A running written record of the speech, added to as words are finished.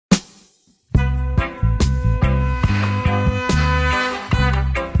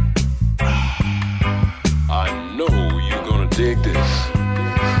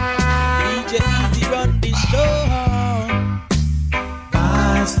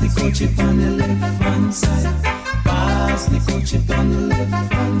the Kutchie on the left hand side. Pass the Kutchie on the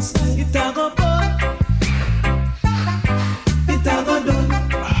left hand side. It a go pop, it a go done.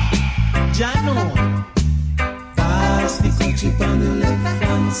 Jah know. Pass the Kutchie on the left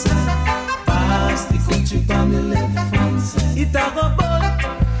hand side. Pass the Kutchie on the left hand side. It a go pop,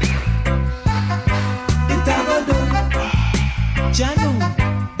 it a go done. Jah know.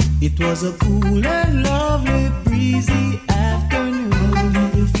 It was a cool and lovely breezy afternoon. How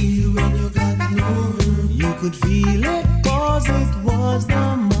did you feel when you got no hurt? You could feel it cause it was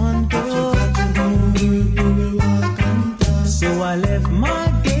the month of. If you got your hurt, you will walk and talk. So I left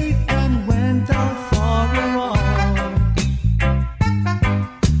my gate and went out for a walk.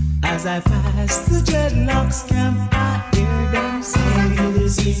 As I passed the dreadlocks camp, I hear them sing. How did they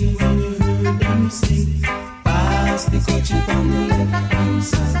sing when you heard them sing? Pass the Kutchie on the left hand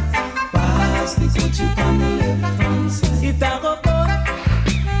side. Pass the Kutchie on the left hand side. It a go pop,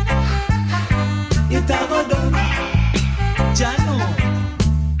 it a go done. Jah know.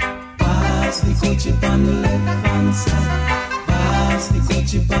 Pass the Kutchie on the left hand side. Pass the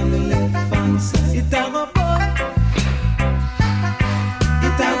Kutchie on the left hand side. It a go pop,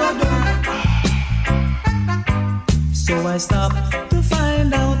 it a go done. So I stopped to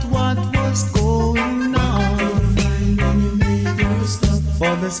find out what was going on.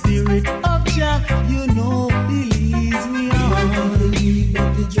 For the spirit of Jah, you know, he leads me on.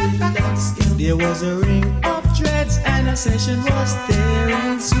 There was a ring of dreads and a session was there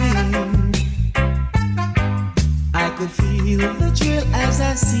and swing. I could feel the thrill as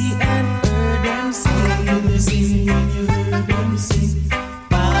I see and heard them sing. How did they sing when you heard them sing?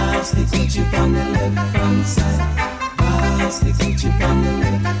 Pass the Kutchie on the left hand side. Pass the Kutchie on the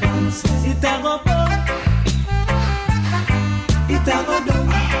left hand side. It a go pop, it a go done.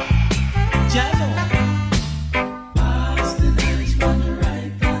 Jah know. Pass the knowledge on the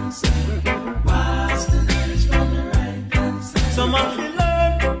right hand side. Pass the knowledge on the right hand side. Some of you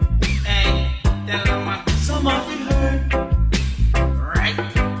learn. Hey, tell them. Some of you learn. Right.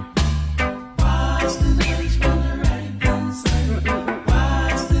 Pass the knowledge on the right hand side.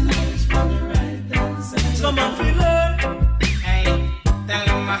 Pass the knowledge on the right hand side. Some of you learn. Hey, tell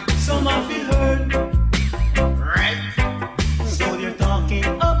them. Some of you learn.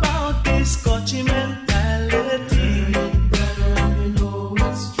 Kutchie mentality, brother, you know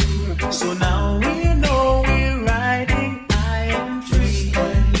it's true. So now we know we're riding high and free.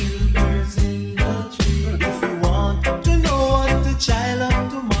 Little birds in the tree. If you want to know what the child of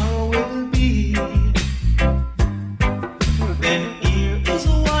tomorrow will be, then here is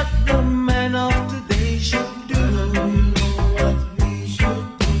what the man of today should do. You know what we should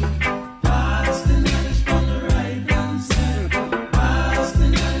do. Pass the knowledge on the right hand side. Pass the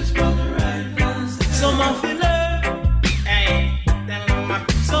knowledge on the right. Some of you learn, hey,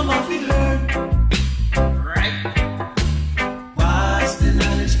 some of you learn, right? Pass the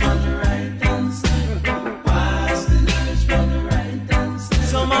knowledge on the right hand side. Pass the knowledge on the right hand side.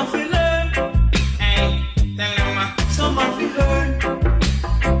 Some of you learn,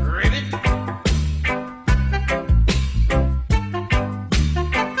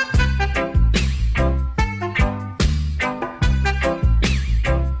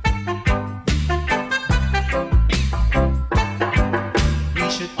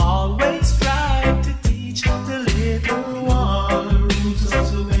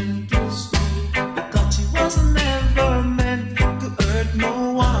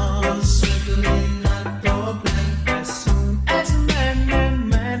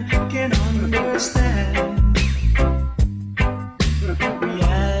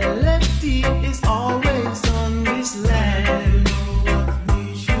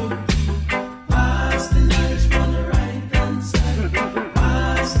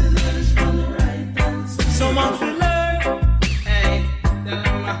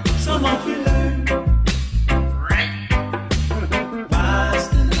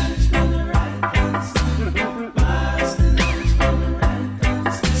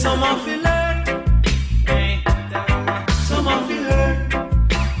 hey, some of you learn,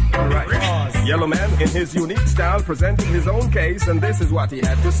 ribbit. Yellowman, in his unique style, presented his own case, and this is what he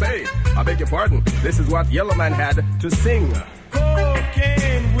had to say. I beg your pardon, this is what Yellowman had to sing.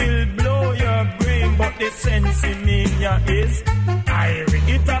 Cocaine will blow your brain, but the sense in me is irie.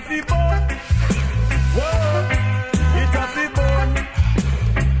 It Affi Bun. Whoa, it Affi Bun.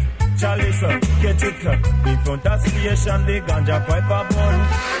 Chalice, get it in front of station, the Ganja pipe bun.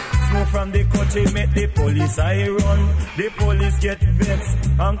 Smoke from the Kutchie make the police I run. The police get vexed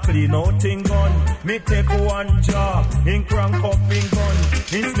and clean out in gun. Me take one jaw, in crank up in gun.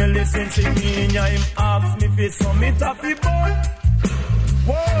 In smell the sense in me in ya, him ask me for some it Affi Bun.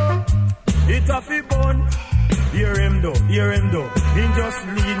 Whoa, hear him do. He just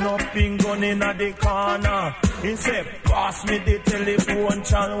lean up him gun in at the corner. He say, pass me the telephone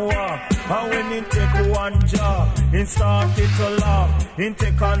channel. And when he take one jaw, he start it to laugh. He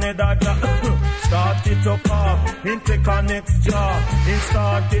take another jaw, start it to cough. He take a next jaw, he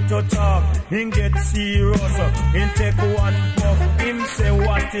start it to talk. He get serious, he take one puff. Him say,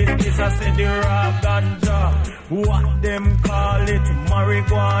 what is this? I say, the raw ganja. What them call it?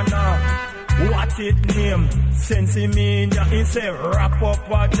 Marijuana. What it name? Sensi media. He say wrap up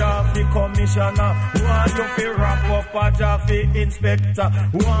a job for commissioner. Want you fi wrap up a job for inspector.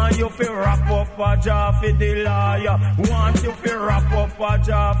 Want you fi wrap up a job for the lawyer. Want you fi wrap up a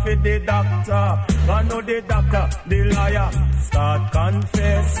job for the doctor. I know the doctor, the liar. Start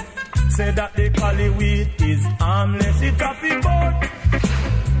confess. Say that the cali weed is harmless. It a fi bun.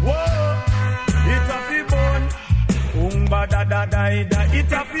 Whoa. It a fi bun. Umba da da da da.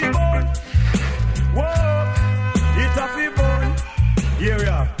 It a fi bun. Whoa, it a fi bun.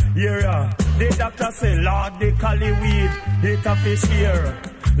 Yeah. The doctor say, Lord, the cali weed, it a fi share.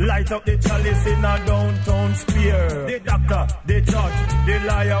 Light up the chalice in a downtown square. The doctor, the judge, the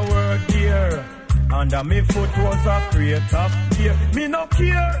liar were there. Under me foot was a crate of beer. Me no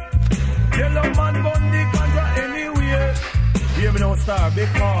care. Yellowman bun the Ganja anywhere. Hear me now, star,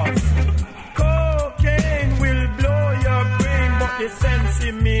 because cocaine will blow your brain, but the sense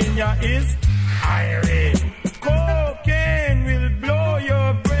in me is irate. Cocaine will blow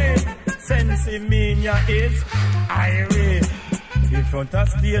your brain. Sensimania is irate. In front of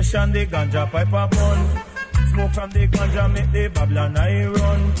station, the ganja pipe a bun. Smoke from the ganja make the Babylon I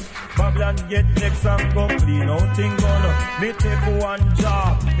run. Babylon get next and go clean out in gun. Me take one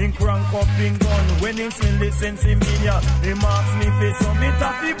job, in crank up in gun. When he sing the sensimania, he marks me face on me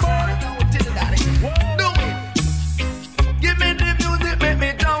taffy bun. Do it. Give me the music, make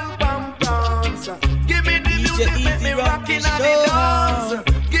me jump and dance. Give me the music, make me rockin' on the dance.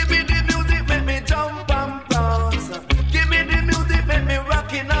 Give me the music, make me jump and dance. Give me the music, make me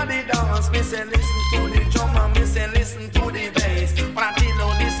rockin' on the dance. Me say listen to the drum and me say listen to the bass. But I tell you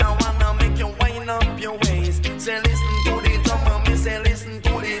this, I wanna make you wind up your waist. Say listen to the drum and me say listen to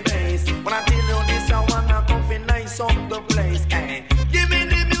the bass. But I tell you this, I wanna come fi nice up the place. Hey. Give me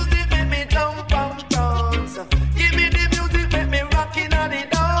the music, make me jump and dance. Give me the music, make me rockin' on the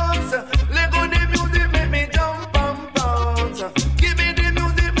dance. Let go the music, make me jump and dance. Give me the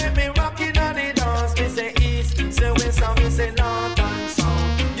music, make me rockin' on the dance. Me say east, say west, and me say north and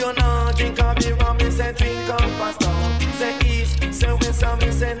south. You know drink a beer, and me say drink a pasta. Say east, say west, and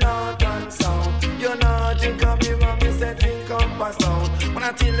me say north and south. You know drink a beer, and me say drink a pasta. When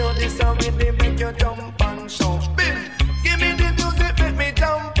I tell you this, I really make you jump and shout. Give me the music, make me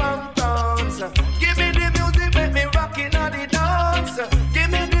jump and dance. Give me the music, make me rockin' on the dance. Give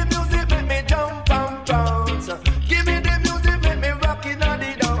me the music, make me jump and dance. Give me the music, make me rockin' on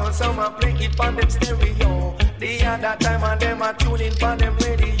the dance. So I play it on them stereo. The other time and them a tune in on them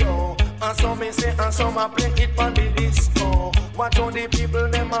radio. And so me say, and so I play it on the disco. Watch all the people,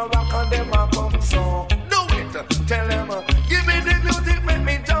 them a rock and them a come so. Do it, tell them, give me the music, make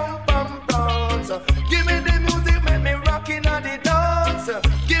me jump and dance. Give me the music, make me rockin' on the dance.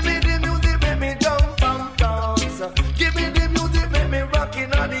 Give me the music, make me jump and dance. Give me the music, make me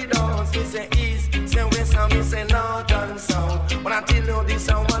rockin' on the dance. Me say east, say west, and me say north and south. When I tell you this,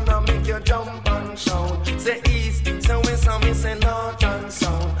 I wanna make you jump and shout. Say east, say west, and me say north and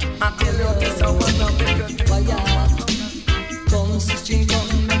south. I tell you this, I wanna make you jump. Come sister,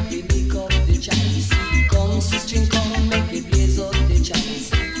 come make me pick up the chalice. Come sister, come make me blaze up the chalice.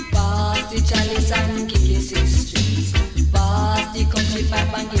 Pass the chalice and kick it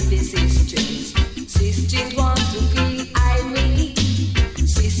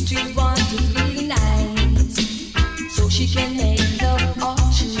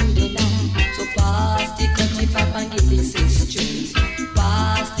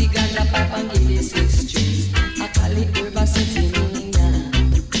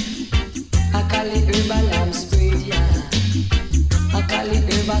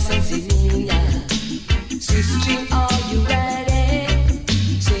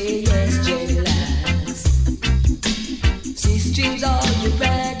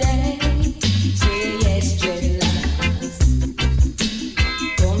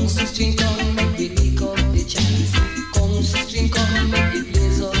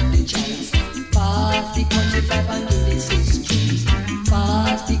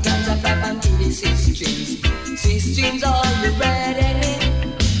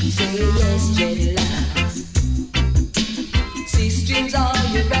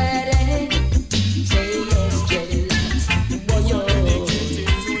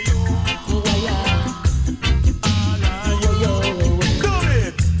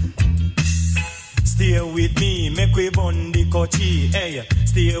Kutchie. Hey,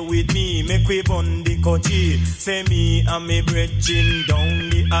 stay with me, make we bun the Kutchie. Say me and me brethren down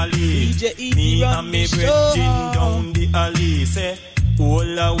the alley. Me and me brethren down the alley. Say,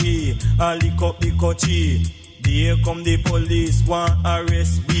 all away, I lick up the Kutchie. Here come the police, want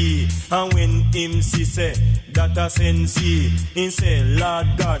arrest me. And when him see say, that a sensei, he say, Lord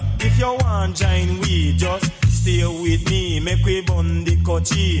God, if you want join we, just stay with me, make we bun the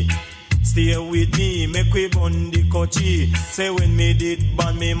Kutchie. Stay with me, make we bun the Kutchie. Say when me did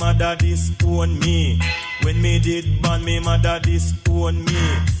ban me mother disown me. When me did ban me mother disown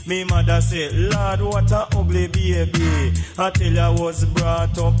me. Me mother say, Lord, what a ugly baby. I tell you I was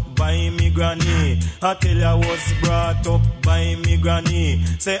brought up by me granny. I tell you I was brought up by me granny.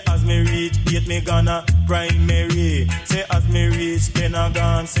 Say as me reach 8 me gonna primary. Say as me reach 10 I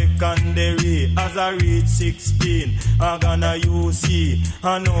gone secondary. As I reach 16 I gonna UC.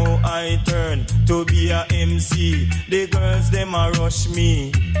 I know I turn to be a MC. The girls them a rush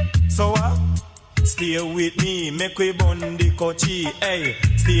me. So what? Stay with me, make we bun the Kutchie. Hey,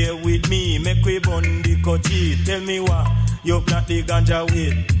 stay with me, make we bun the Kutchie. Tell me what you plant the ganja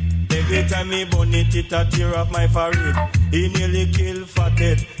with. Every time me bun it, it a tear off my forehead. He nearly kill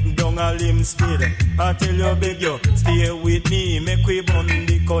fathead, down a limb stead. I tell you, beg you, stay with me, make we bun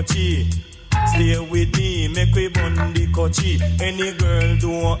the Kutchie. Stay with me, make we bun the Kutchie. Any girl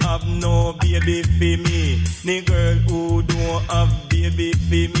don't have no baby for me. Any girl who don't have baby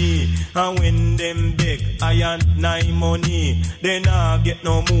for me. And when them beg, I ain't nine money. Then I get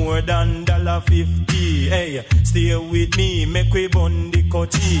no more than $50. Hey, stay with me, make we bun the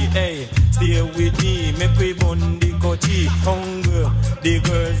Kutchie. Hey, stay with me, make we bun the Kutchie. Hunger, the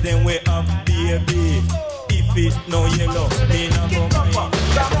girls them we have baby. If it no yellow, me no go mind.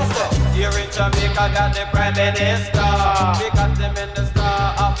 Here in Jamaica got the Prime Minister. We got him in the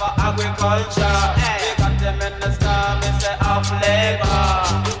star of agriculture. We got him in the star, Mr. of labor.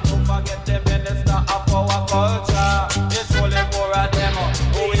 Don't forget the Minister of our culture. It's only more of them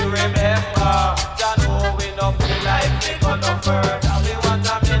who we remember. Jah know we no feel like we go no further. We want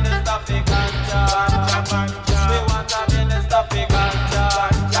a Minister for Ganja. We want a Minister for Ganja.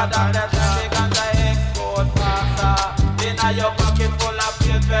 Jah that let the Ganja export faster. In a your pocket full of $20.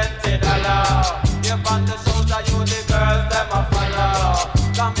 You on the shoulder, you the girls, them a follow.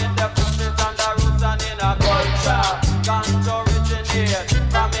 Come in the countries and the roots and in a culture. Ganja originate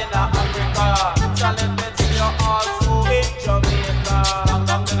from in Africa. Challenge me till you also in Jamaica.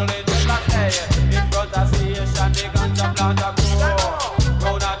 Down to the ladies that day, in front of station, the ganja plant a grow.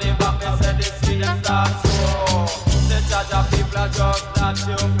 Round at the back, they say the seed starts so. The judge of people are just that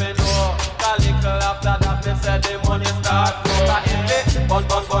you may know. A little after that, they say the money starts so.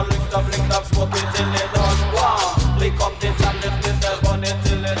 Lick up, smoke it till it done. Wow, lick up the chalice, myself on it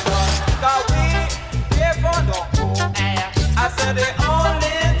till it done. Cause we never know. I said the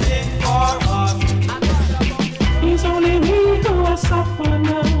only thing for us. It's only we who are suffering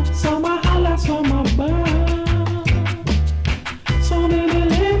now. Some are holler, some are burn. So many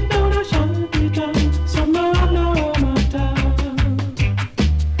live down a shanty town. Some know I know my town.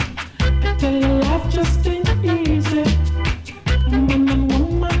 I tell you life just ain't easy.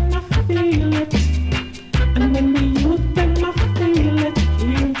 Feel it, and when the youth them I feel it,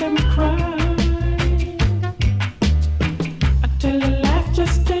 hear them cry. I tell you life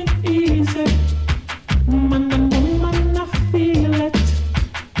just ain't easy. Man and woman I feel it,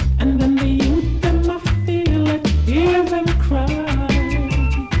 and when the youth them I feel it, hear them cry.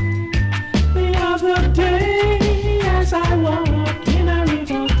 The other day as I walked in a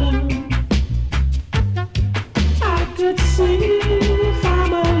river town, I could see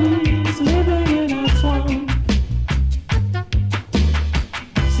living in a town.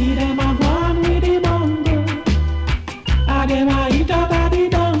 See them a gone with the bungle. A them a eat up at the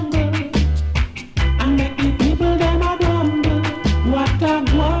bungle. And make the people them a grumble. What a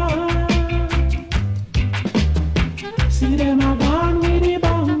gwan. See them a gone with the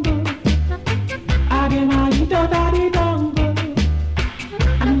bungle. A them a eat up at the bungle.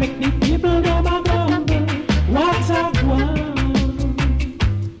 And make the people them a grumble. What a gwan.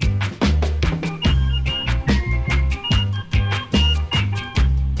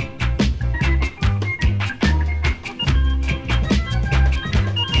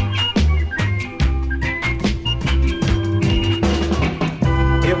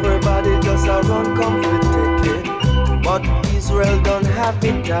 Run comfortably, but Israel don't have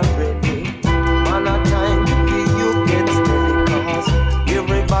it already. Man a time for you get steady, cause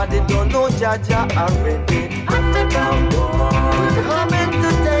everybody don't know Jah already. Africa, we're coming to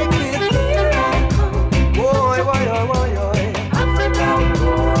take it. Here I come. Boy, boy, boy, boy. Africa,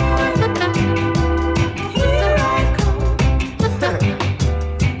 boy. Here I come.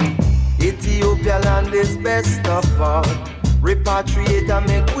 Africa,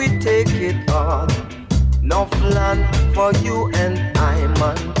 make we take it all. Enough land for you and I,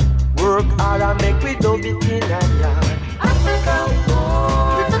 man. Work hard and make we do it in a yard. Africa,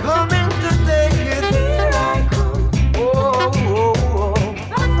 boy, we're coming to take it. Here I come. Oh, oh, oh.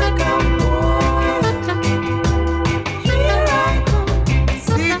 Africa, boy, here I come.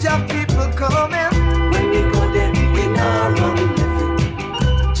 See Jah people coming. When we go there, we not run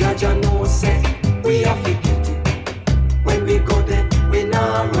living. Jah know say we have to get it. When we go there, we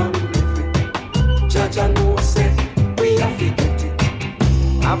not run living. Jah know say we have to get it.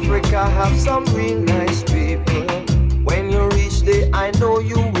 Africa have some real nice people. When you reach there, I know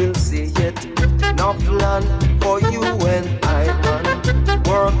you will see it. Enough land for you and I, man.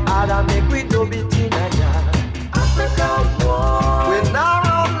 Work hard and make we do it in a yard. Africa, boy, we now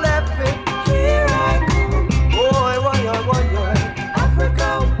run left it. Here I come. Boy, boy, boy, boy. Africa,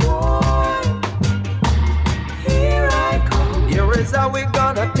 boy, here I come. Here is how we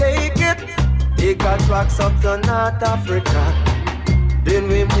gonna take it. Take our tracks up to North Africa. Then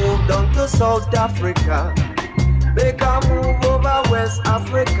we move down to South Africa. Make a move over West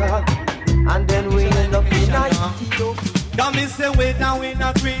Africa. And then we end up in Ethiopia. Come and say way down in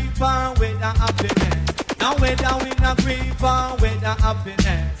a creeper with the happiness. Now way down in a creeper with the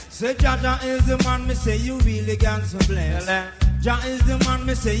happiness. Say Jah is the man, me say you really got some bless. Jah is the man,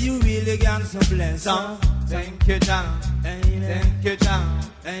 me say you really got some bless. Thank you, Jah. Thank you, Jah.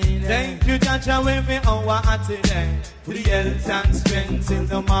 Thank you, Jah, with me over today. For the health and strength in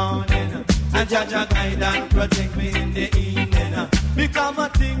the morning. And Jah guide and protect me in the evening. Because my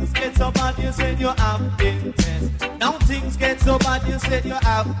things get so bad, you said you have been tested. Now things get so bad, you said you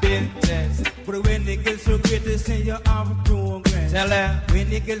have been tested. But when they get so great, they say you have progress. Tell her. When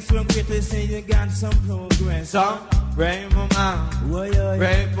they get so great, they say you got some progress. So, pray for mom,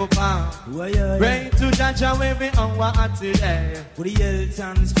 pray for mom, pray to Jah with me on what today. For the health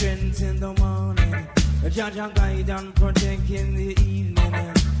and strength in the morning. Jah guide and protect in the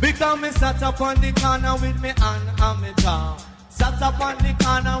evening. Because me sat up on the corner with me hand on me jaw. Sat up on the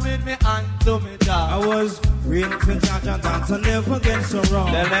corner with me hand to me jaw. I was real to Jah dance and never get so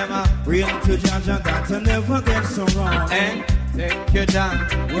wrong. Real to Jah dance and never get so wrong. And thank you, Jah.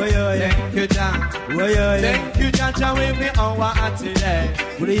 Thank you, Jah. Thank you, Jah, with me on what today.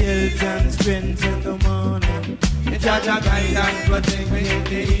 For the health and strength in the morning. Jah guide and protect me in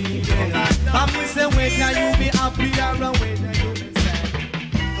the evening. I me say wait till you be happy or wait till you be sad.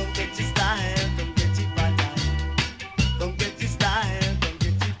 Don't get your style, don't get your pattern. Don't get your style, don't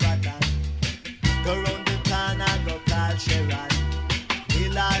get your pattern. Go round the corner, go call Sharon.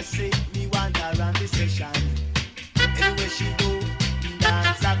 He'll say me want her on the session. Anyway she go,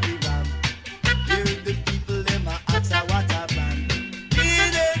 dance a big ram. Hear the people them a ask her what a band.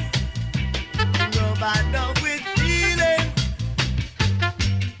 Feeling, rubber dub with feeling.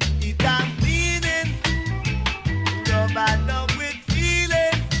 It a meaning, rubber dub with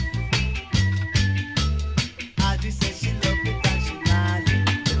feeling. Adi says she love it and she not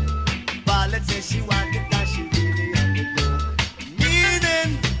it. Violet says she want it and she really on the go.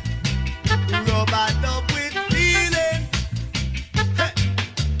 Meaning, rubber dub with feeling. Hey.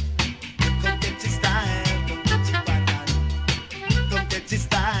 Come get your style, come get your pattern. Come get your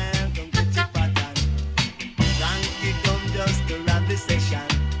style, come get your pattern. Frankie come just to run the session.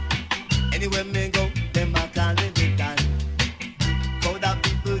 Anywhere me go, them a call me the time. Crowd of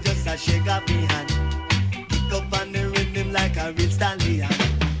people just a shake up me hand. Pick up on the rhythm like a real stallion.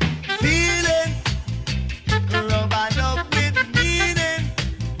 Feeling, rubber dub with meaning.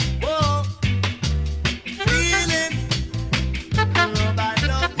 Whoa. Feeling, rubber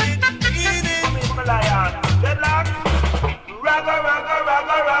dub with meaning. Ragga, ragga,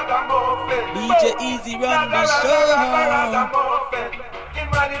 ragga, ragga, muffin. DJ Easy run the Ragga, show. ragga, muffin. In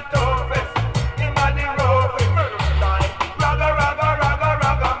my the toughest, in my the roughest. Ragga, ragga, ragga,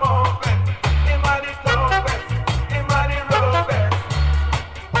 ragga, muffin. In my the toughest, in my the roughest.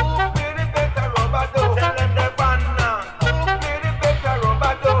 Who play the better rubber dub? Tell them the banana. Who play the better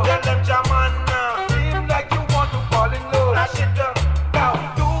rubber dub? Tell them Jamana. Seems like you want to fall in love. That shit up. Now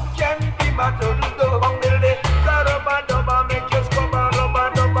you can be my turtle dove. Rubber dub, make you scrubber. Rubber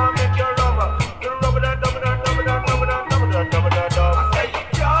dub, make you rubber. The rubber dub, rubber dub, rubber dub, rubber dub, rubber dub. I say you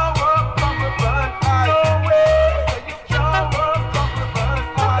can't work.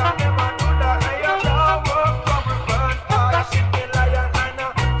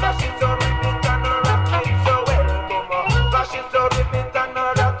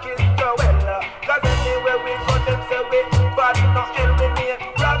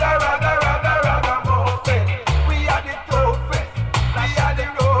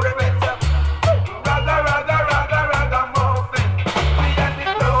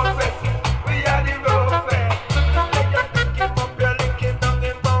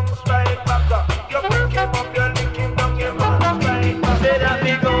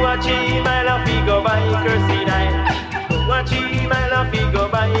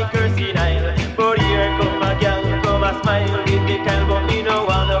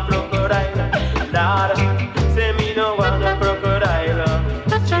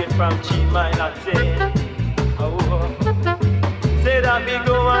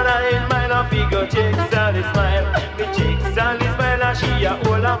 Nana in mine a figure check Sally smile. Me check Sally smile and she a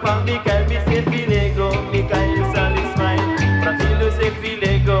hold up and Mikael me say filego. Mikael Sally smile. Bratillo say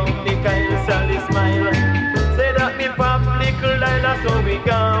filego. Mikael Sally smile. Say that me pop little Lila so we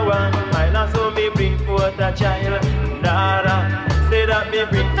go one. Lila so me bring forth a child. Nana say that me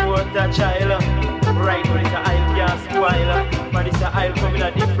bring forth a child. Right, but it's a aisle can't spoil. But it's a aisle come in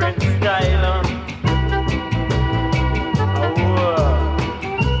a different style.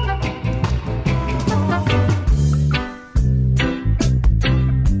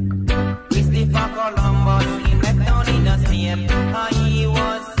 Christopher Columbus, he left down in the Spain. He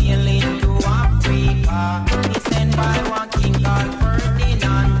was sailing to Africa. He sent by one king called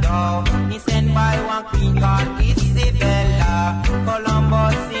Ferdinando. He sent by one queen called Isabella.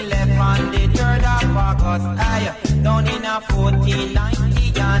 Columbus, he left on the 3rd of August. Down in a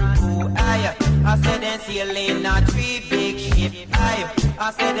 1492. I said they sailing a 3 big ship. I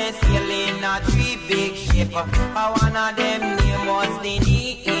said they sailing a 3 big ship. One of them name was the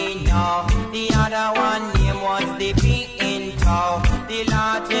Nino. The other one name was the Pinto. The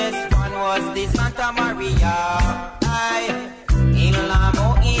largest one was the Santa Maria. In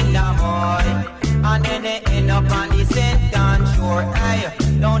Lamoy. And then they end up on the St. John shore.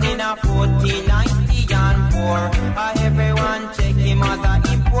 Down in a 1494. Everyone check him as an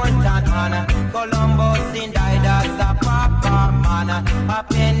important man. Columbus in died as a papa man. A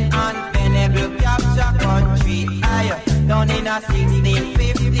pen and Venerable capture country. Down in a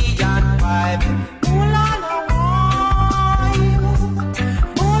 1650 and 5.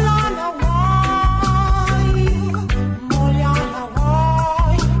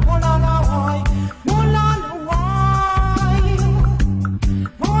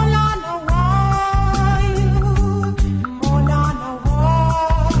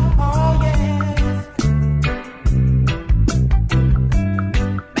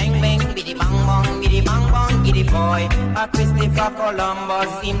 Christopher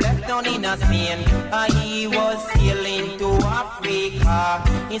Columbus, him left down in a Spain. He was sailing to Africa.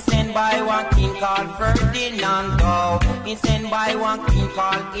 He sent by one king called Ferdinando. He sent by one king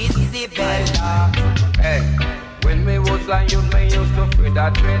called Isabella. Hey, when me was a youth, me used to feed a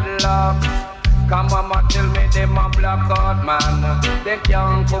dreadlocks. Come mama tell me them a black out man. They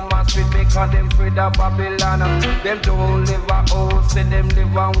can't come and street because them afraid of Babylon. Them don't live a house, say them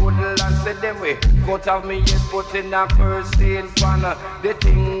live a woodland. Say them way cut off me yet put in a kerosene pan. The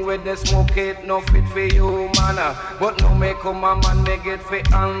thing with the smoke it no fit for you man. But no me come a man me get fi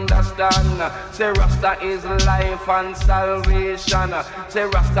understand. Say Rasta is life and salvation. Say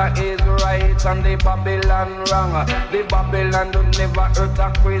Rasta is right and the Babylon wrong. The Babylon don't never hurt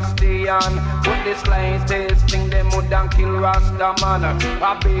a Christian. But the slightest thing them would and kill Rasta man.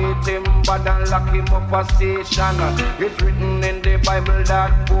 I beat him bad and lock him up a station. It's written in the Bible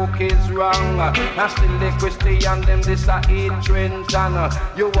that book is wrong. And still the Christian them this a hatred.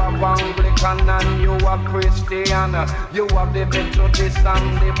 You have Anglican and you are Christian. You have the Methodist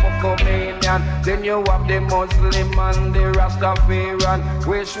and the Bocomanian. Then you have the Muslim and the Rastafarian.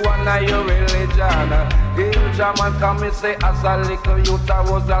 Which one are your religion? Hail German come and say as a little youth I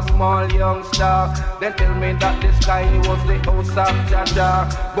was a small youngster. Then tell me that the sky was the house of Jah.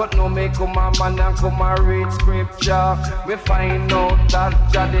 But no me come a man and come a read scripture. We find out that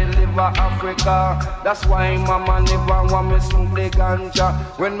Jah deliver Africa. That's why mama never want me smoke the ganja.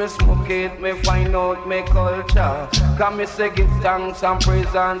 When me smoke it, me find out me culture. Can me say give thanks and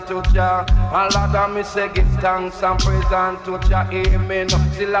praise unto Jah. And Lord of me say give thanks and praise unto Jah. Amen.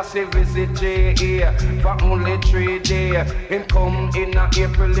 Still I say visit Jah for only 3 days. Him come in a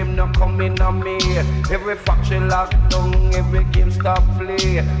April, him not come in a May. Every factory locked down, every game stop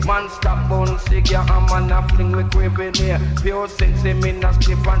play. Man stop bun cigar and man a fling with craving here. Pure sense him in a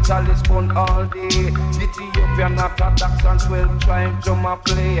stiff and Chalice bun all day. Ethiopian orthodox and 12 tribe drum a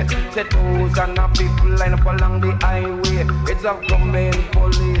play. Say thousands of people line up along the highway. It's a government,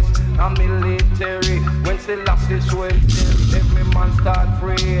 police and military. When Selassie went still, every man start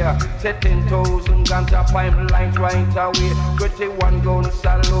free. Say 10,000 ganja pipelines right away. 21 gun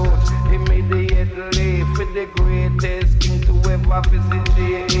salute immediately for the greatest king to ever visit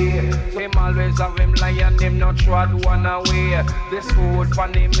Jah. So him always have him lion, him not trod one away. This food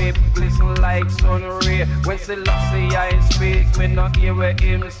from him me glisten like sun ray. When Selassie I speak, me not hear what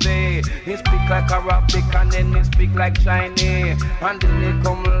him say. He speak like Arabic and then he speak like Chinese. And then he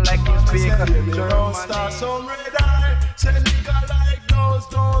come like he speak German. Start some red eye. Say nigga like those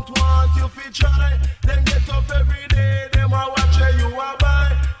don't want you fi try. Them get up every day, them a watch you a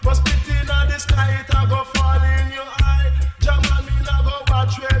buy. But spitting on the sky, it a go fall in your eye. Jaman me na go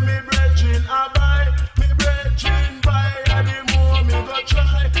watch where me brethren a buy. Me brethren buy, and the more me go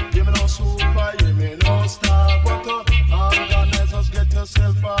try.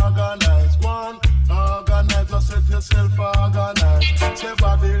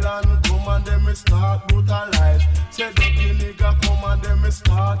 we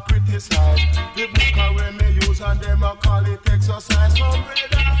start criticize. The book when me use and them a call it exercise. So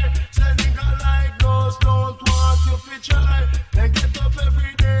red eye, say nigga like those don't want you fi try. Then get up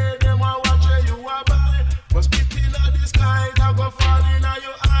every day, them a watch you a buy. But spitting at the sky, it go fall in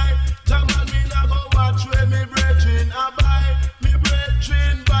your eye. Jaman me na go watch where me brethren a buy. Me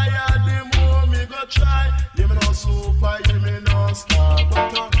brethren buy the more me go try. You me no super, you me no star,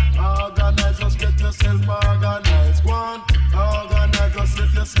 but organize, just get yourself organized. Gwan, organize, just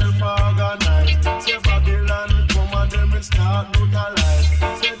get yourself organized. Say Babylon come and then we start brutalize.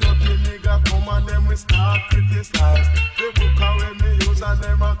 Say dirty nigga come and then we start criticize. The book away me use and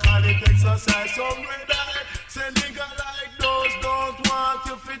them a call it exercise. Some red eye, say nigga like those don't want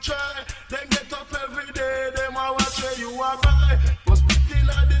you fi try. Then get up every day, them a watch where you a buy. But spitting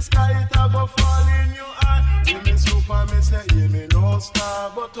at the sky, it a go fall in your eye. Give me super, me say, yeah, me no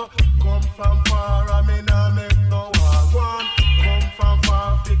star. But come from far, I mean, I make no war. Come from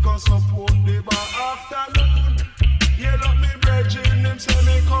far, because support the bar afternoon. Yeah, love me brethren, them say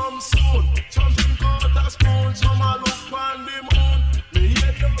me come soon. Some drink out a spoon, some a look on the moon. Me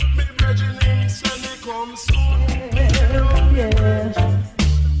hear love me brethren, them say me come soon. Yeah.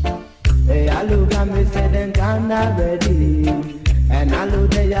 Hey, I look at me, say them Ganja ready. And I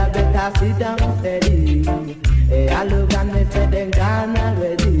look at you, better sit down steady. Hey, I look at me, say them Ganja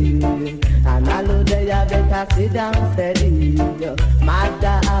ready. And I look at you, better sit down steady.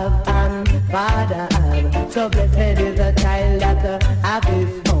 Mother have and father have. So blessed is a child that have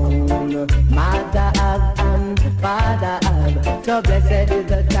his own. Mother have and father have. So blessed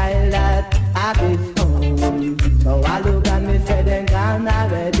is a child that have his own. So I look at me, say them Ganja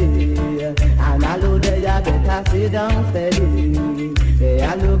ready. And I look at you, better sit down steady. Hey,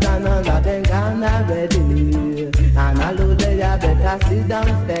 I look at none them Ganja ready. And I look at you, better sit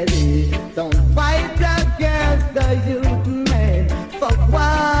down steady. Don't fight against the youth man for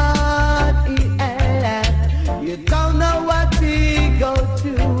what he has. You don't know what he go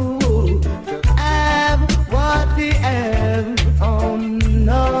to have what he has. Oh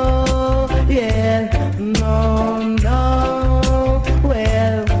no, yeah, no,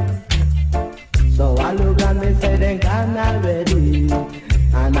 well. So I look at me, say them Ganja ready.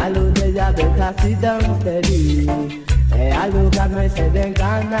 And I look at you, better sit down steady. Hey, I look at me, say them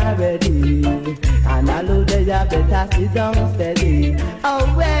Ganja ready. And I look at you, better sit down steady. Oh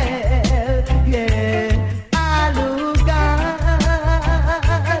well, yeah. I look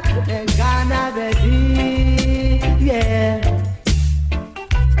at them Ganja ready. Yeah.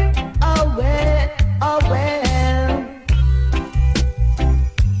 Oh well, oh well.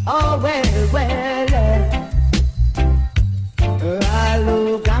 Oh well. I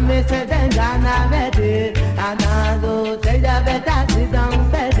look at me, say them Ganja ready. And I look at you, better sit down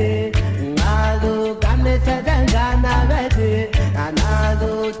steady. I look at me, say them Ganja ready. And I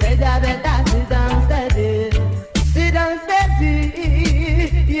look at you, better sit down steady. Sit down steady,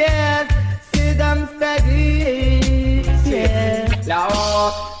 yes. Sit down steady, yes.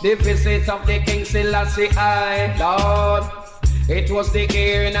 Lord, the visit of the King Selassie I, Lord, it was the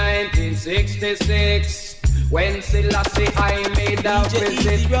year 1966. When Selassie I made a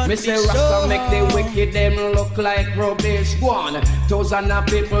visit, me say Rasta make the wicked them look like rubbish. Gwan, thousands of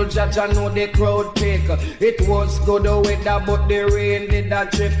people judge and know the crowd pick. It was good weather, but the rain did a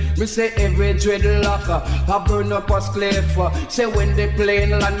trip. Me say every dreadlock I burn up a cliff. Say when the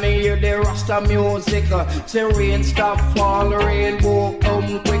plane land, me hear the Rasta music. Say rain stop fall, rainbow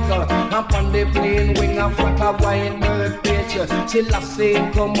come quicker. Up on the plane wing a flock of white bird pitch. Selassie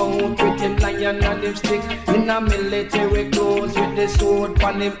come out with him lion and him stick. In a military clothes with the sword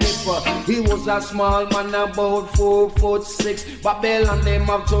on him paper. He was a small man about 4'6". Babylon them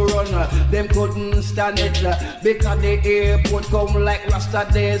have to run, them couldn't stand it. Because the airport come like Rasta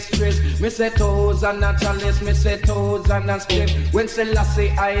day stress. Me say thousand and Chalice, me say thousand and script. When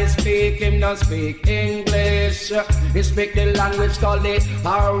Selassie I speak, him not speak English. He speak the language called it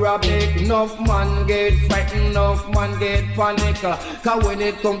Arabic. Enough man get frightened, enough man get panic. Cause when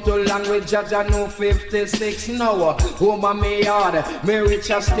it come to language, Jah know 56 now. Home me yard, me reach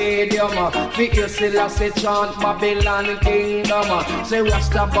a stadium. Figure Selassie chant Babylon kingdom. Say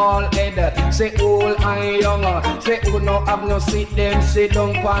Rasta ball head, say old and young. Say who no have no seat, them sit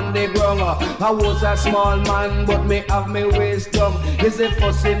down on the ground. I was a small man, but me have me wisdom. Is it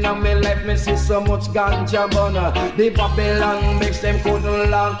first in my life, me see so much ganja bun. The Babylon makes them couldn't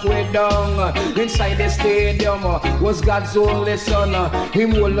lock way down. Inside the stadium was God's only son.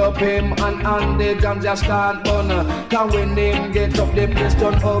 Him will up him and the ganja start bun. Cause when them get up, the place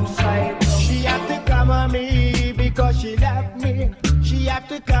turn upside down. She have to come on me because she left me. She have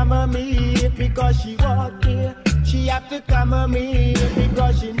to come on me because she want me. She have to come on me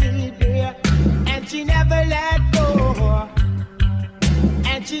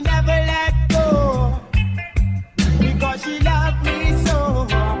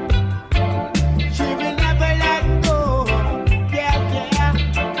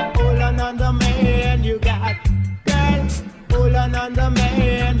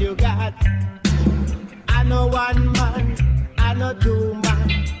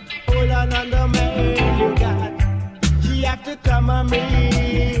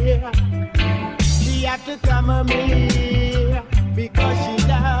have to come on me because she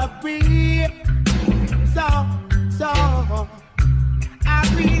loved me. So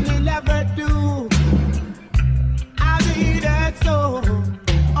I really love her too. I need her so.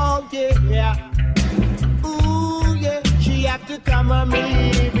 Oh yeah. Ooh yeah. She have to come on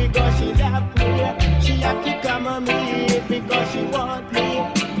me because she loved me. She have to come on me because she want me.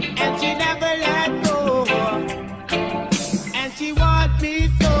 And she never let go. And she want me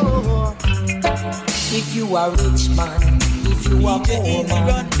so. If you are rich man, if you are poor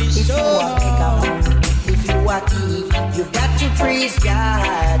man, if you are beggar man, if you are thief, you've got to praise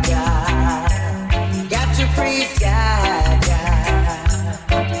God. Got to praise God.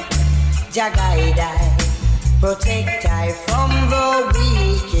 Jah guide I, protect I from the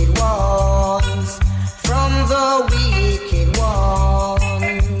wicked ones, from the wicked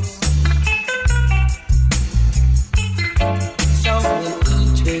ones. So we'll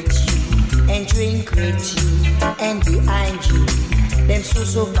eat with you and drink with you, and behind you, them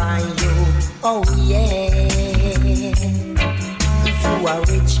so find you. Oh yeah. If you are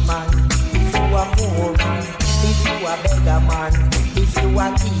rich man, if you are poor man, if you are beggar man, if you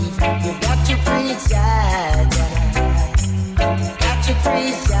are thief, you've got to praise Jah. Got to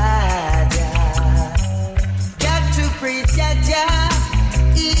praise Jah. Got to praise Jah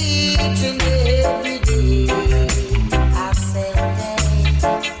each and every day. I say,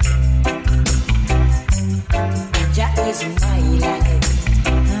 Jah is my life,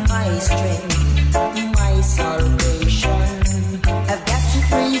 my strength, my salvation. I've got to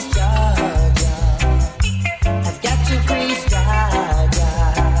praise Jah. I've got to praise Jah.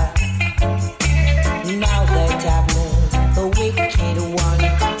 Now that I've known the wicked one,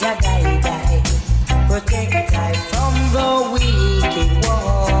 Jah guide I, protect I from the wicked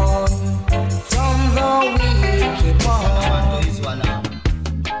one, from the wicked one.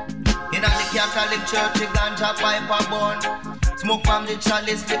 In the Catholic Church, the Ganja pipe a bun. Smoke from the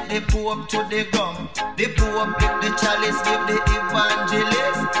chalice, lick the Pope to the gum. The Pope lick the chalice, give the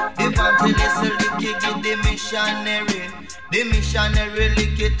evangelist. Evangelist lick it, give the missionary. The missionary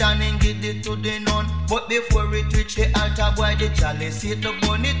lick it and then give it to the nun. But before it reach the altar, boy, the chalice hit the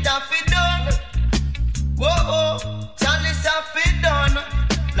bone, it Affi done. Whoa, chalice Affi done.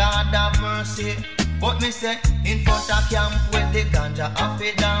 Lord have mercy. But me say, in front of camp with the Ganja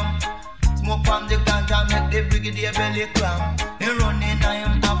Affi damp. Smoke from the Ganja make the brigadier belly cramp. He run in a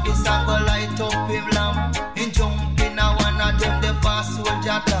him office and go light up him lamp. He jump in a one of them the fast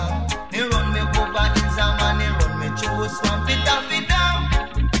soldier tank. He run me over in Zaman, he run me through swamp. It Affi damp.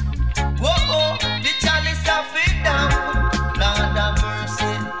 Whoa, the chalice Affi damp. Lord have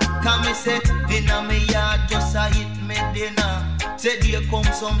mercy. Come me say, in a me yard just a hit me dinner. Say there come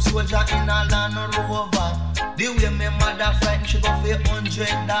some soldier in a Land Rover. The way me mother frightened, she go for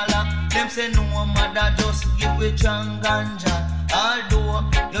 $100. Them say no mother just give we John Ganja. Although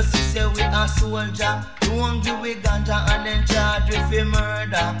you see say we a soldier, don't give we Ganja and then charge we for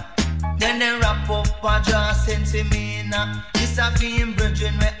murder. Then they wrap up a jar sensimina. This a film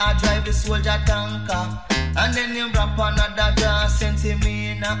brethren where I drive the soldier tanker. And then they wrap another jar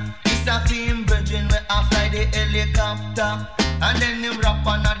sensimina. This a film brethren where I fly the helicopter. And then him wrap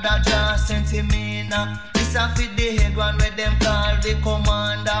another jar sentimina. This a fit the head one where them call the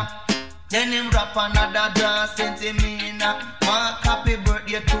commander. Then him wrap another jar sentimina. Mark happy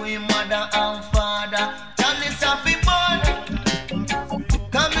birthday to him mother and father. Chalice Affi Bun.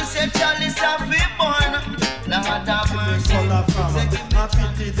 Come and say Chalice Affi Bun. Lord have mercy. I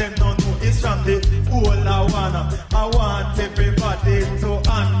pity them don't know it's from the whole I want everybody to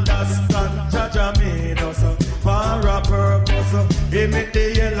understand. Jah made us for a purpose. He make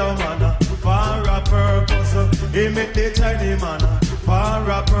the Yellowman for a purpose. He make the Chinese man for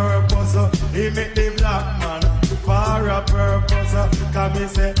a purpose. He make the black man for a purpose. Come and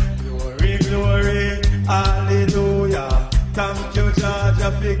say glory, glory, hallelujah. Thank you, Jah,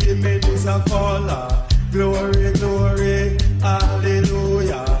 for giving me this a color. Glory, glory,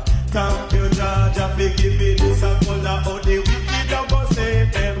 hallelujah. Thank you, Jah, for giving me this a color. Oh, the wicked don't go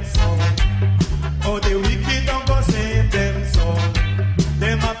save them so. Oh, the wicked don't go save them so.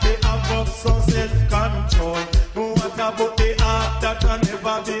 Them have to have up some self-control. What about the heart that can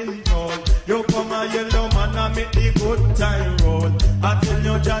never been told? You come a Yellowman and make the good time roll. I tell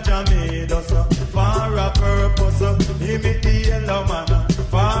you, Jah made us for a purpose. He make the Yellowman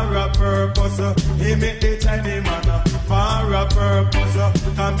for a purpose. He make the Chinese man for a purpose.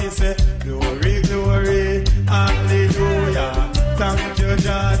 Come me say, glory, glory, hallelujah. Thank you,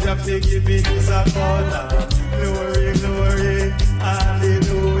 Jah, for giving this a color. Glory, glory,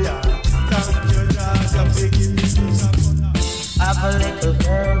 hallelujah. Thank you, Jah, for giving this a color. I have a little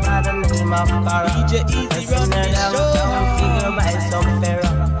girl by the name come up for Djeasy run the down, figure by some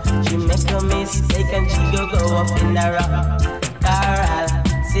pharaoh. She make a mistake and she go up in the rock. Carol,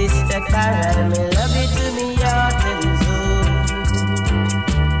 sister Carol, me love you to me heart and soul.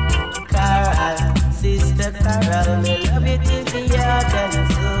 Carol, sister Carol, me love you to me heart and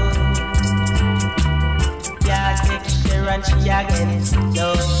soul. Can't take share and she again, no.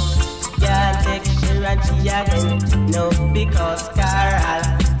 Can't take share and she again, no. Because Carol,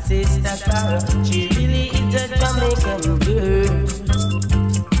 sister Carol, she really is a Jamaican girl.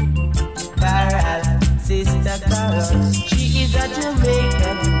 Carol, sister Carol, she is a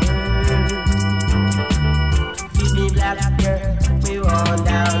Jamaican girl. Feed me black girl, we want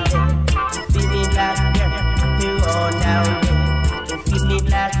down there. Feed me black girl, we want down there. Feed me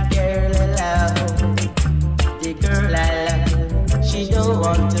black girl, I love the girl I love. She don't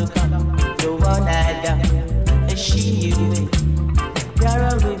want to come, the one I got. And she will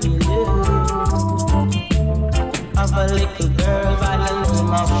Carol with me love. Of a little girl by the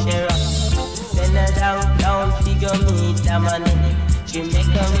name of Cheryl. Send her down, figure me the money. She make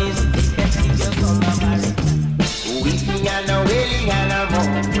a mistake and she go come and marry. Weeping and a wailing and a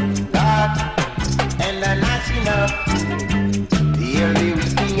moan, God, and a gnashing up. Hear the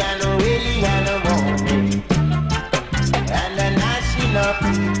weeping and a wailing and a moan, and a gnashing up.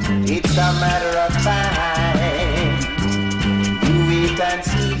 It's a matter of time. You wait and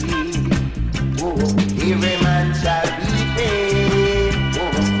see. Oh, every man shall be paid.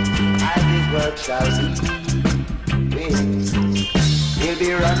 Oh, as his work shall be. They'll be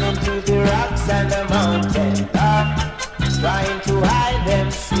running to the rocks and the mountains, trying to hide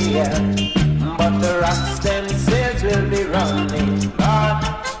themselves. But the rocks themselves will be running,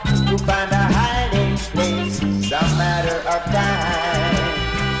 to find a hiding place. It's a matter of time.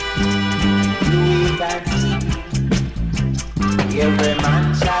 You wait and see. Every man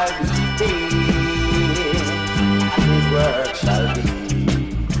shall be paid, and his work shall be.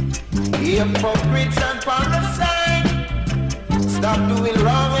 Hypocrites and parasites, stop doing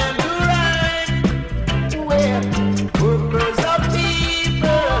wrong and do right. Well, workers of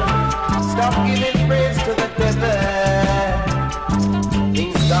people, stop giving praise to the devil.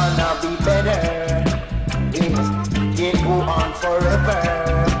 Things gonna be better. Things can't go on forever.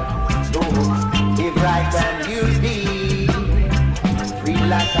 So live right and you'll be free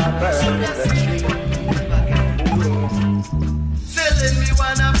like a bird in the tree. Selling me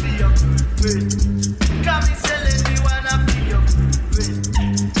wanna be your friend. Come me selling me wanna be your friend.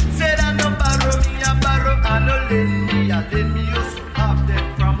 Said I no borrow me, I borrow, I no lend me, I lend me. Used to have them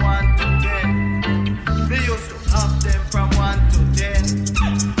from 1 to 10. Me used to have them from 1 to 10.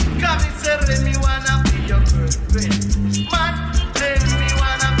 Come me selling me wanna be your girlfriend. Man, lend me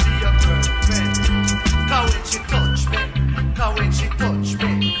wanna be your girlfriend. Cause when she touch me,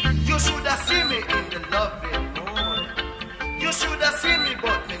 you shoulda seen me in the loving mood. You shoulda seen me,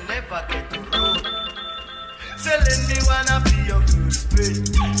 but me never get to road. Selling me wanna be your girlfriend.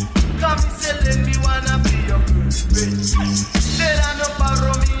 Come selling me wanna be your girlfriend. Said I no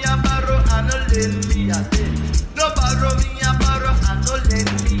borrow me, I borrow, I no lend me, I lend. No borrow me, I borrow, I no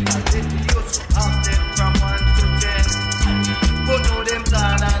lend me, I lend. Me used to have them from 1 to 10. But now them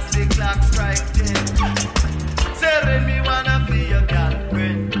gone as the clock strike 10. Selling me wanna be your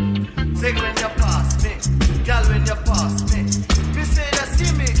girlfriend. Say when you pass me, girl when you pass me. Me say you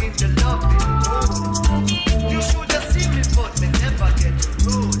see me in the loving mood. You shoulda seen me but me never get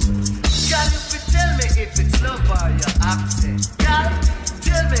rude. Girl, you could tell me if it's love or your accent. Girl,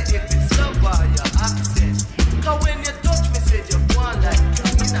 tell me if it's love or your accent. Cause when you touch me, say you want like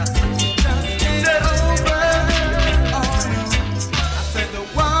you're innocent. Tell over. I said the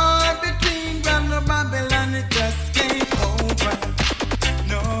war between Ganja and Babylon, it just came over.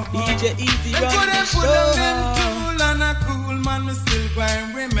 No, Djeasy they run the couldn't put on them tool and a cool man, me still going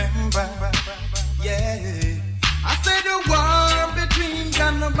remember. Yeah, I said the war between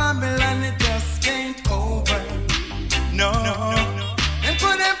Ganja and Babylon, it just ain't over. No, they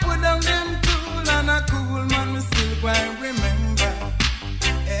couldn't put on them tool and a cool man, me still going remember.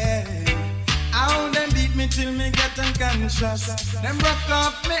 Yeah, how them beat me till me get unconscious. Them broke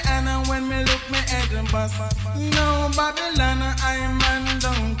off me and when me look me head and bust. No Babylon, I man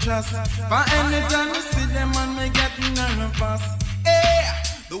don't trust. For anytime me see them and me get nervous. Hey,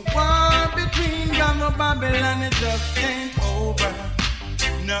 the war between Ganja and Babylon, it just ain't over.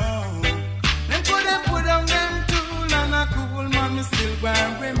 No, them couldn't put on them tool and a cool man, me still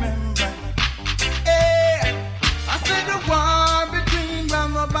going remember. Hey, I said the war between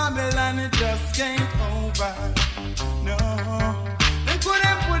Ganja and Babylon, it just ain't over. No, they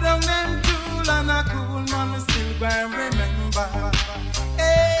couldn't put on them tool and a cool man, me still going remember.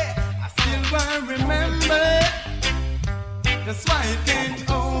 Hey, I That's why it ain't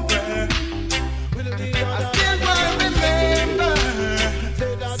over. I still remember.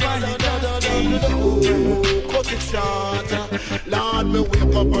 That's why it ain't over. Cut it short. Lord, me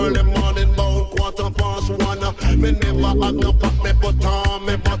wake up early morning, about 1:15. Me never have no pot, me put on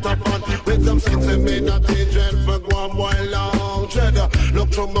me butter pan. With some sexy me that agent for Gwan boy long cheddar.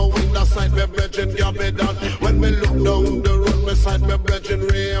 Look through my window side, me brethren Gabby done. When me look down the road, me side me brethren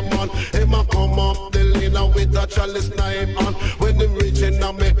Raymond. Him a come up the lane with a chalice knife on. When him reaching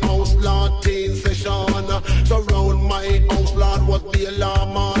on me house, Lord, teen session. Surround my house, Lord, was the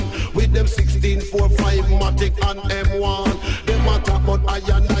alarm on. With them 1645 Matic and M1. Them a talk about I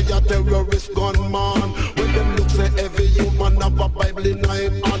a terrorist gunman. When them look say every human have a Bible in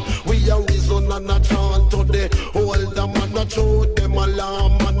him hand. We a reason and a chant today. Hold them and a show them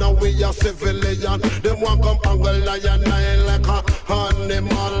alarm. And we a civilian. Them want come angle lion like a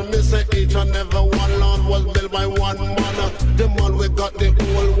animal. Me say each and every one land was built by one man. The man we got the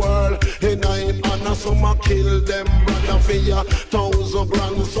whole world in him hand. Some a kill them brother for ya 1,000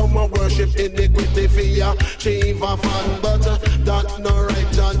 grand. Some a worship iniquity for ya chief of fan. But that no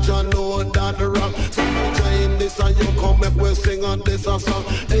right, judge know that wrong. Sometime this and you come up we sing on this a song.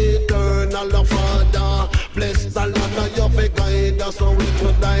 Eternal Father, bless the land of your big guide us so we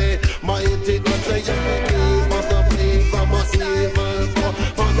could die. Mighty God say you give us a free from us evil.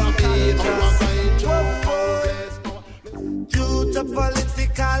 Father be our guide. Due to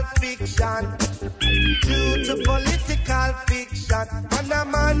political fiction, due to political fiction, when a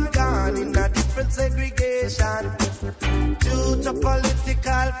man gone in a different segregation. Due to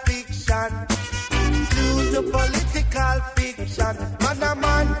political fiction, due to political fiction, when a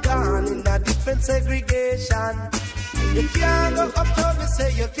man gone in a different segregation. You can't go uptown, me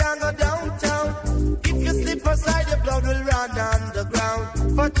say you can't go downtown. If you slip aside, your blood will run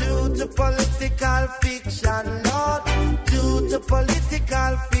underground. For due to political fiction, Lord, due to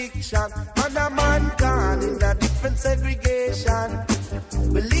political fiction, and a man gone in a different segregation.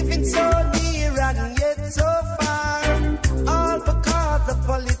 We're living so near and yet so far, all because of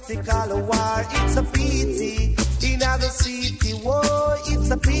political war. It's a pity in other city, whoa, it's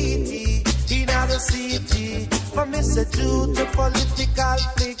a pity in other city. For me say due to political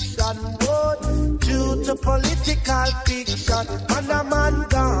fiction, whoa, due to political fiction, and a man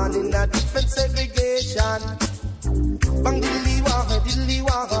gone in a different segregation. Bang diddly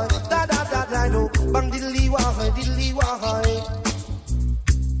wah, da da da da no. Bang diddly wah.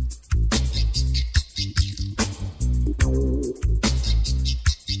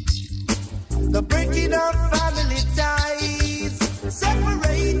 The breaking of family ties,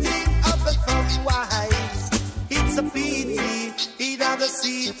 separating husband from wives. It's a pity in other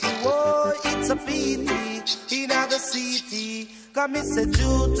city, whoa, it's a pity in other city. Come it's a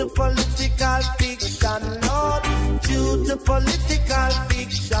due to political fiction, Lord, due to political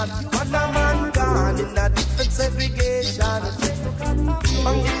fiction. One a man gone in a different segregation.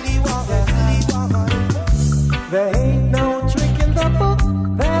 There ain't no trick in the book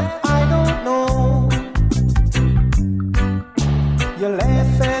that I don't know. You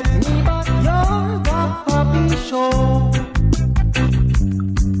laugh at me, but you're the puppy show.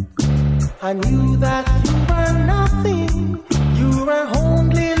 I knew that you were nothing. You were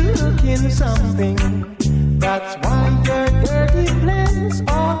only looking something. That's why your dirty plans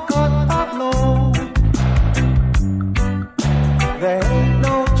all got up low. There ain't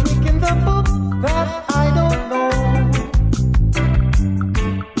no trick in the book that I don't know.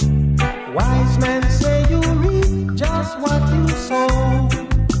 Wise men say you reap just what you sow.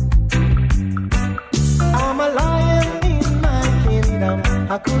 I'm a lion in my kingdom.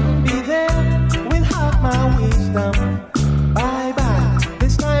 I couldn't be there with half my wisdom. Bye bye,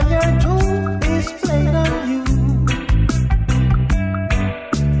 this time your joke is played on you.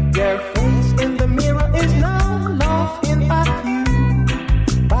 Your face in the mirror is now laughing at you.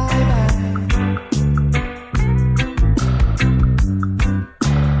 Bye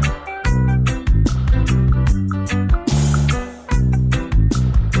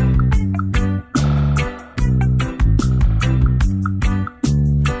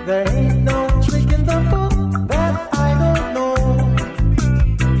There ain't no trick in the book that I don't know.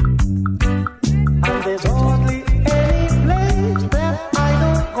 And there's hardly any place that I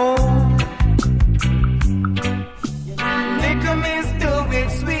don't go. Liquor means do it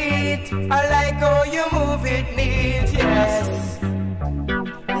sweet. I like how you move it neat, yes.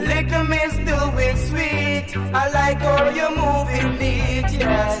 Liquor means do it sweet. I like how you move it neat,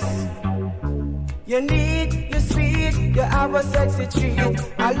 yes. You neat, you sweet, you have a sexy treat.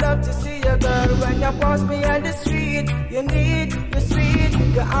 I love to see you, girl, when you pass me on the street. You neat, you sweet,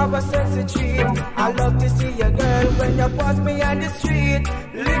 You have a sexy treat. I love to see you, girl, when you pass me on the street.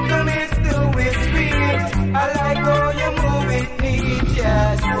 Little miss, do it sweet. I like how you move it neat,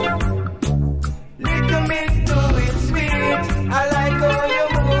 yes. Little miss, do it sweet. I like how you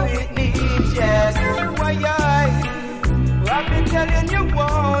move it neat, yes. Why I've been telling you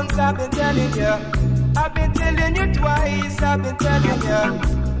once, I've been telling you. I've been telling you twice, I've been telling you.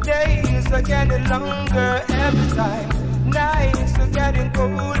 Days are getting longer every time. Nights are getting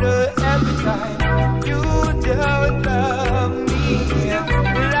colder every time. You don't love me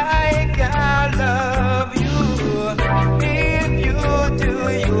like I love you. If you do,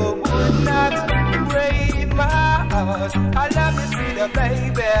 you would not break my heart. I love you, see the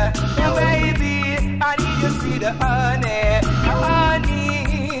baby, oh baby. I need you, see the honey, honey.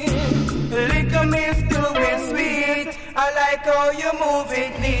 Little miss, do it sweet. I like how you move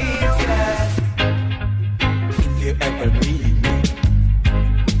it neat, yes. If you ever need me,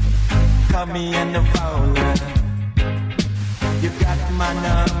 call me on the phone. You got my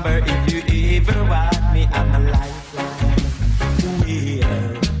number. If you ever want me, I'm a lifeline. Yeah.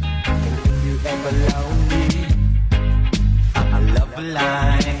 And if you ever lonely, I'm a love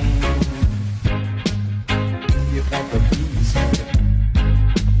line. If you ever busy,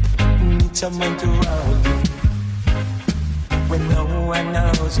 need someone to hold you when no one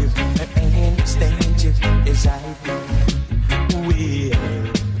knows you or understands you as I do.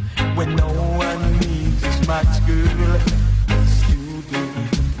 Well, when no one needs as much, girl, as you do.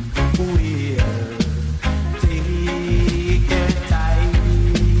 Well, take your time.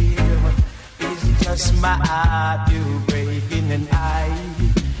 It's just my heart you breaking, and I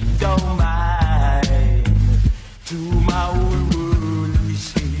don't mind. To my whole world is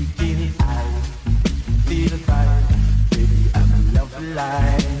shaking, I feel fine. Baby, I'm a love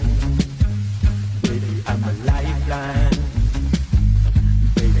line. Baby, I'm a lifeline.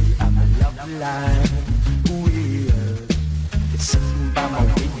 Baby, I'm a love line. Well, it's something by my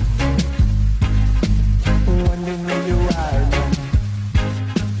way. Wondering where you are now.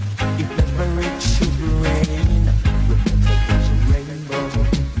 If ever it should rain, remember there's a rainbow.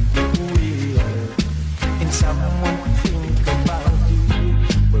 Well, and someone think about you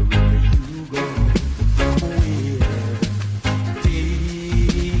wherever you go. Well,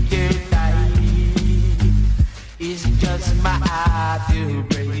 take your time. It's just my heart you're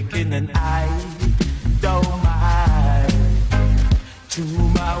breaking, and I